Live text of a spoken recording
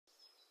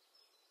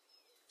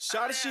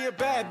Shawty, she a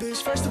bad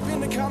bitch. First up in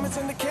the comments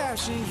and the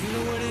caption. You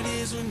know what it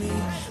is with me.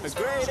 A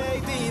grade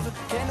A diva.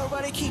 Can't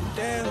nobody keep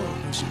that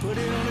on. She put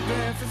it on the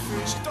ground for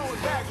free. She throw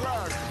it back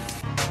large.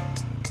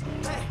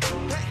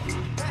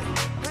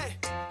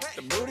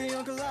 The booty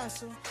on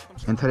Colossal.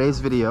 In today's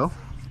video,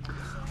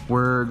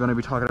 we're going to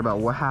be talking about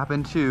what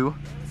happened to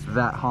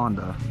that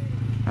Honda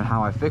and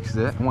how I fixed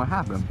it and what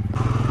happened.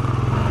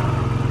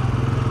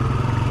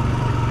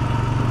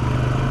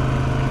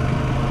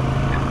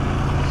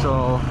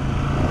 So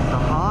the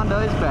Honda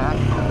is back,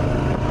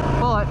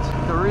 but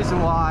the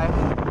reason why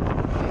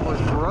it was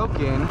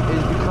broken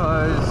is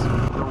because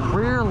the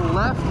rear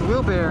left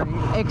wheel bearing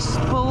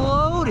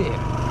exploded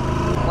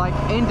like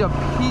into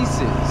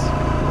pieces.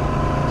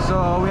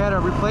 So we had to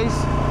replace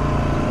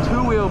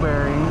 2 wheel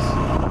bearings,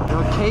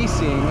 the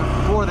casing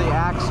for the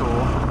axle,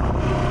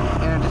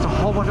 and just a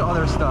whole bunch of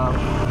other stuff,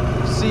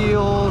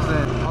 seals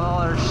and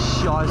other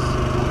shuts.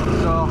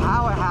 So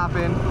how it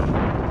happened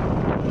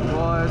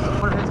was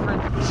one of his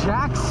friend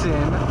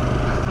Jackson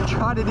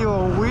tried to do a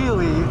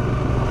wheelie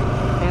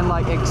and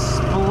like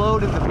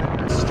exploded the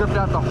bearing, stripped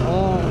out the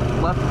whole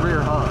left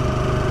rear hub.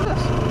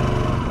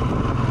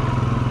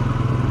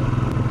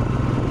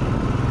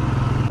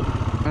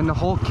 And the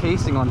whole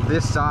casing on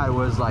this side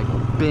was like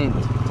bent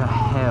to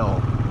hell.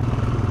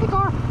 Hey,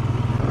 car.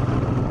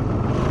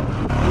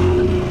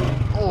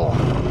 Oh,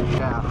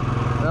 yeah.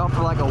 Well,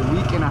 for like a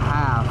week and a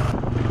half,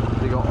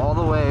 they go all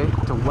the way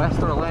to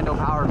West Orlando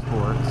Power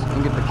Sports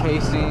and get the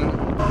casing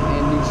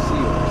and new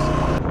seals.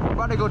 We're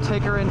about to go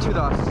take her into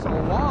the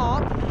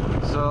swamp,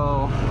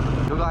 so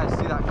you guys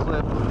see that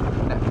clip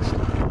next.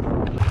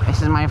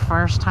 This is my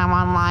first time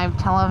on live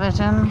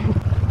television.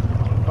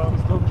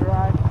 Phone's still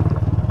dry.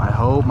 I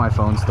hope my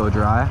phone's still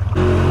dry.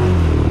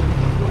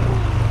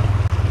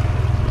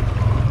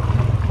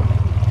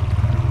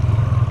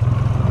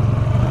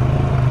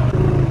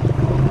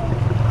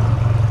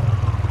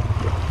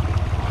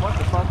 What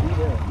the fuck are you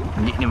doing?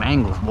 I'm getting them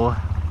angles, boy.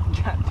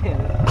 God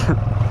damn it.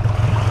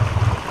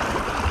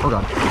 Oh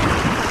god.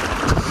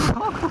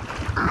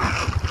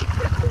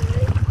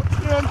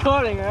 You're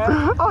recording,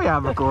 right? Oh yeah,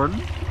 I'm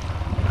recording.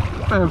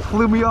 Man, it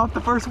flew me off the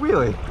first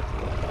wheelie.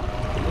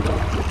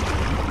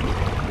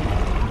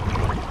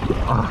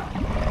 Oh.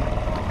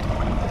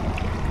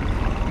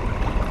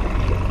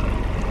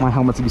 My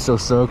helmet's gonna be so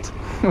soaked.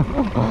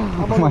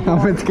 My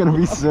helmet's gonna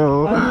be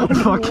so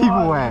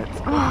fucking wet.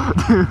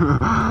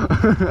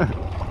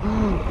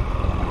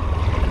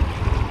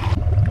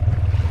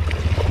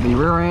 The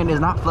rear end is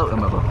not floating,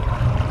 Bubba.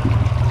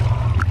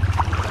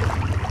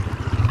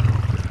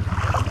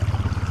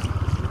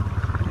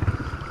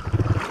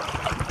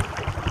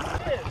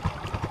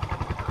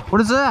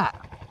 What is that?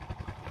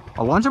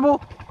 A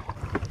Lunchable?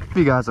 If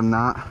you guys have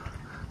not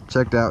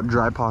checked out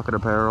Dry Pocket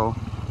Apparel,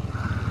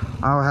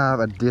 I'll have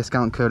a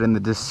discount code in the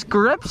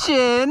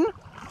description.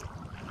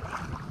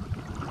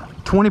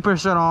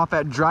 20% off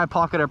at Dry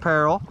Pocket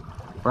Apparel,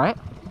 right?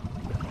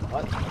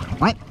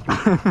 What?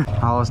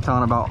 I was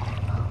telling about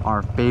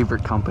our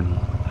favorite company,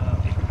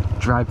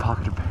 Dry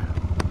Pocket Apparel.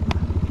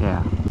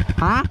 Yeah.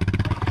 Huh?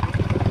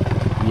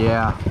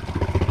 Yeah.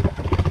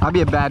 That'd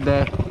be a bad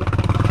day.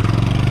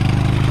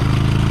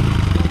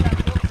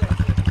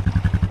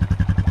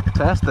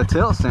 Test the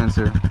tilt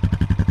sensor.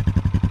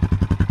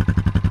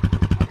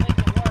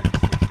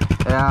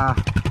 Yeah,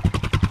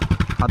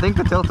 I think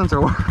the tilt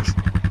sensor works.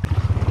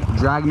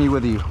 Drag me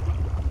with you.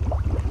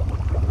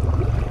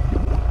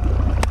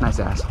 Nice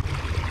ass.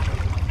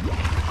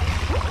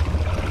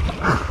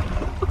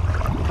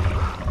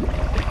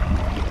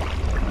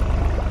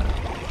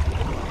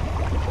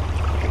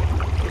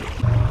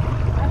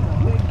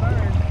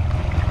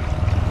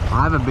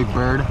 I have a big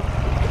bird.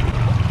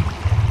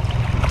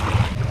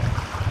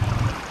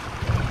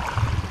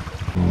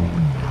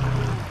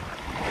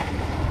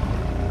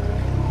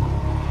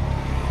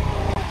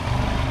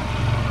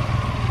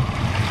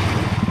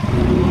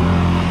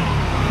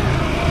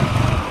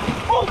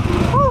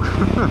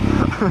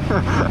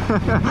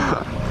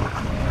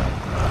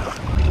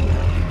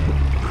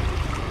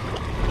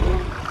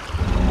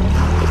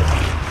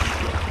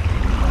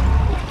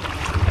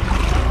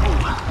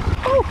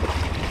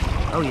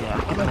 Oh yeah,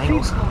 get the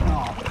angles.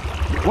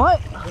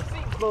 What? The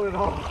seat's floated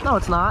off. No,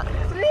 it's not.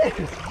 Yes,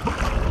 it is.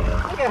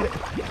 Look at it.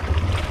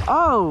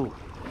 Oh.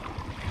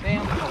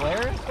 Damn,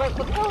 hilarious. Wait,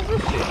 what the hell is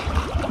this shit?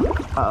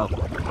 Uh-oh.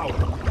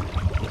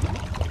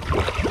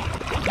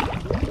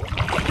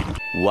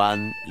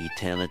 One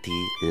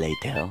eternity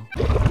later. Oh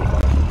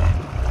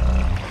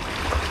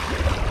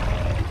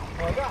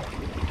my god.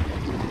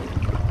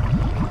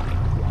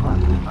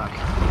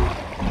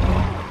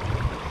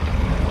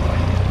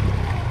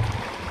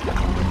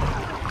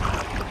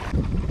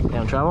 You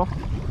having trouble?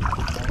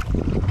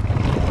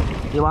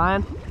 You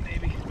lying?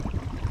 Maybe.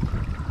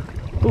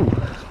 Ooh,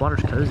 this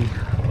water's cozy.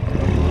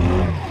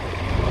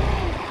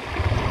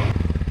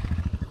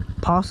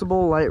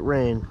 Possible light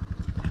rain.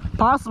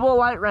 Possible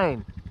light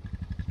rain.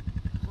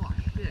 Oh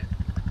shit.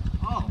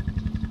 Oh.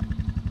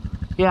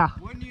 Yeah.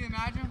 Wouldn't you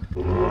imagine?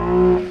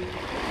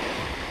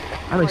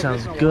 That makes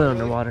sounds good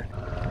underwater.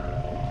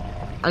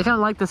 I kind of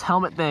like this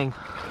helmet thing.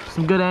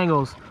 Some good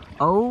angles.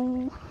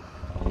 Oh.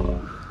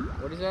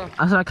 What is that?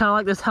 I said I kind of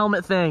like this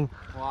helmet thing.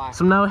 Why?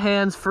 Some no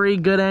hands free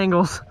good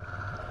angles.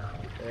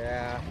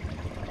 Yeah.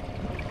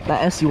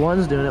 That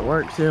SU1's doing it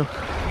work too.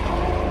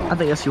 I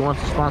think SU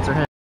wants to sponsor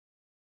him.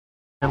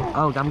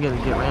 Oh, I'm gonna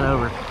get ran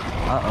over.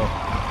 Uh-oh.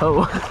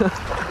 Oh.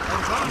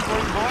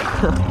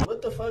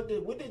 What the fuck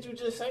what did you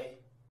just say?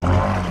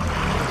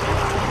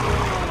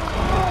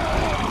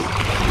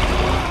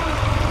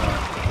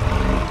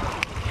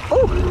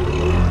 Oh.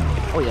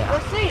 Oh yeah.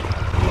 Let's see.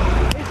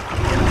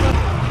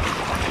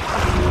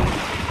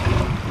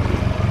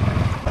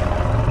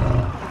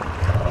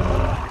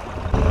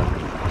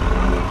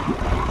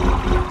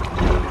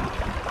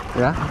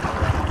 Yeah?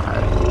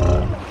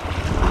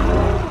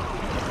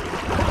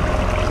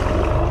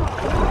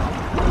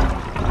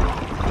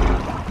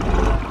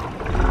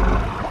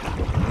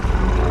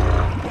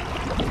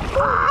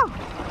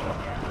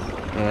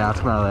 Yeah, let's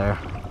come out of there.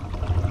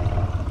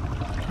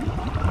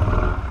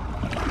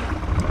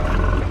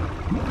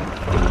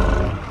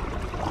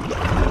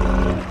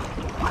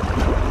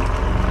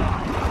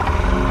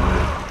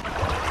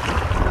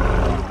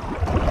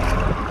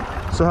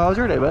 So how was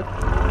your day, bud?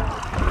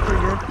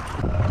 Pretty good.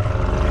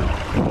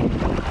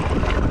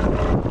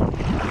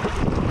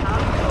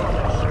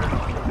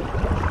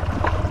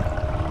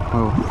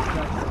 Oh.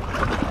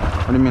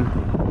 What do you mean?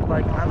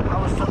 Like, I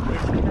was so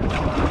itchy.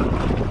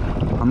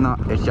 I'm not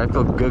itchy. I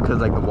feel good because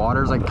like the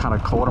water's like kind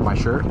of cold on my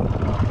shirt.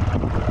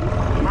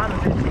 Mine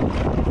was itchy.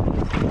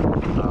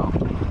 Oh.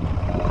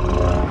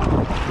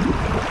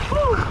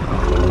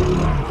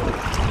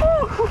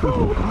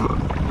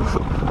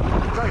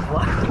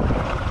 Dragonfly.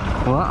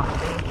 What?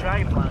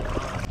 Dragonfly.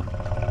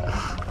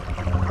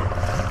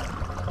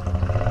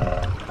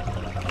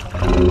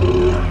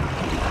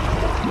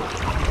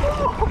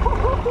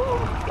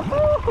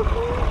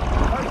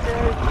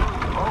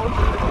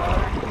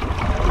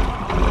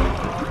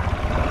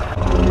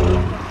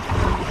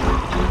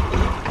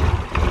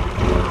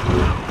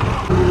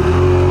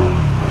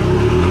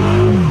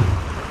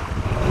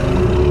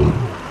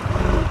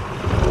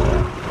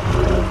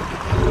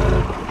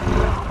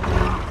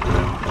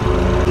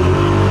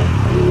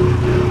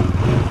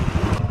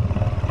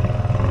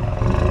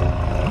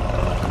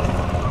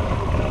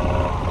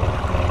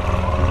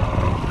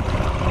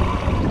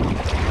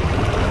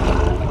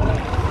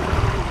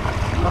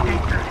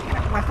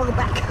 My fucking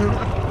back.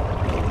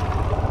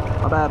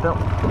 My bad, Bill.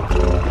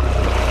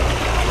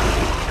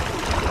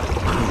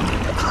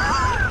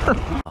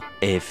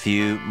 A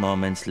few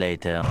moments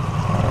later.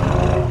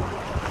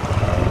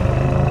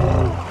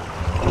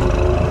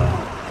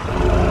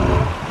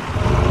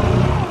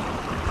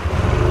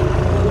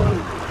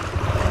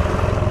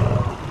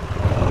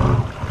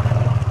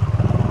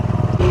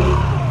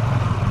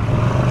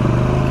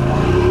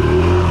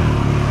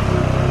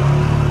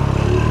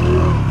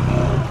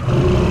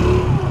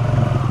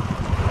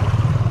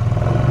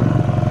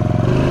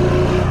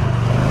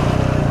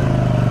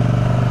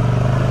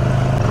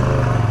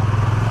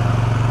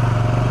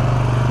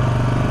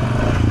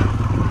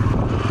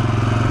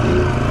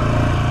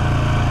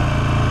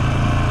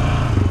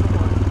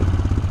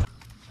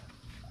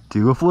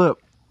 Do a flip.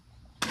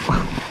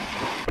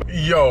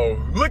 Yo,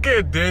 look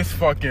at this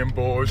fucking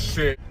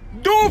bullshit.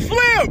 Do a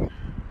flip!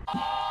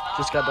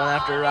 Just got done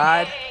after a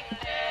ride.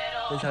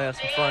 Let me tell you, have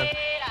some fun.